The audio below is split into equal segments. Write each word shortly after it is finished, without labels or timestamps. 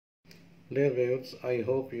Dear viewers, I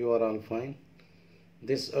hope you are all fine.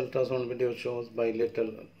 This ultrasound video shows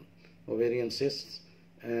bilateral ovarian cysts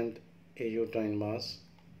and a uterine mass,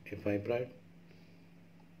 a fibroid.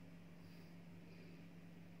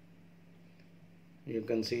 You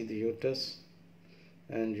can see the uterus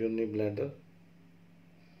and urinary bladder.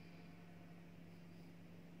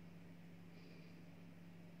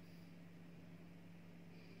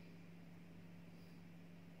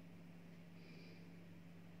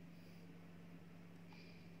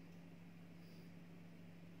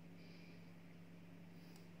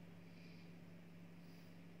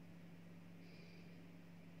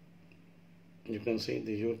 You can see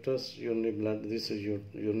the uterus, urinary bladder. This is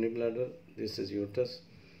urinary bladder, this is uterus,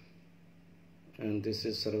 and this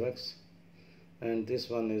is cervix, and this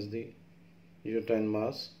one is the uterine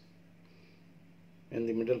mass in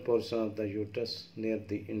the middle portion of the uterus near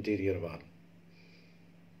the interior wall.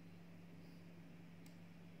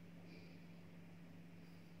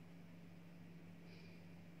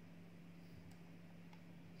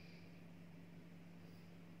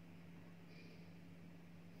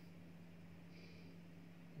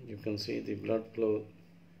 You can see the blood flow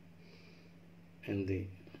in the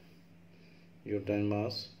uterine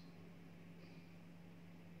mass.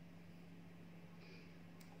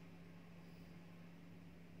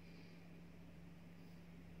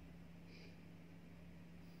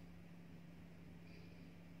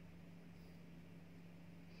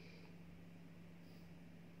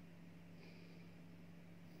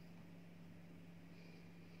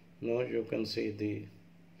 Now you can see the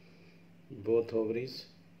both ovaries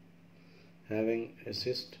having a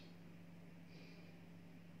cyst.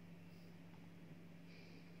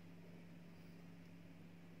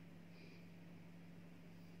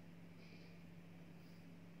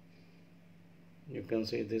 You can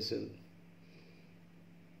see this is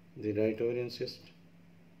the right ovarian cyst.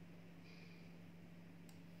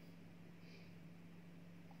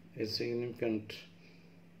 A significant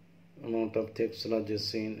amount of thick sludge is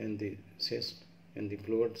seen in the cyst, in the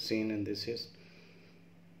fluid seen in the cyst.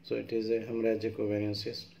 So it is a hemorrhagic ovarian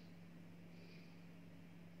cyst,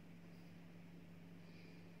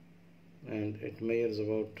 and it measures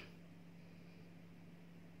about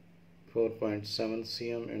 4.7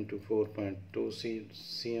 cm into 4.2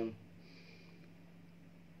 cm.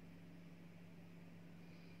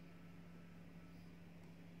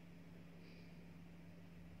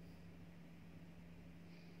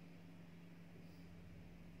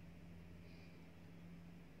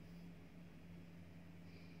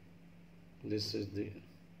 This is the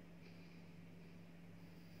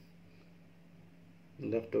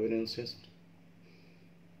left ovarian cyst,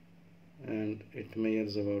 and it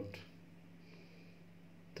measures about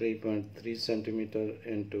 3.3 centimeter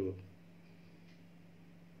into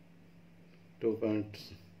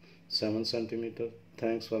 2.7 centimeter.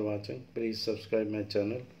 Thanks for watching. Please subscribe my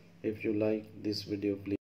channel. If you like this video, please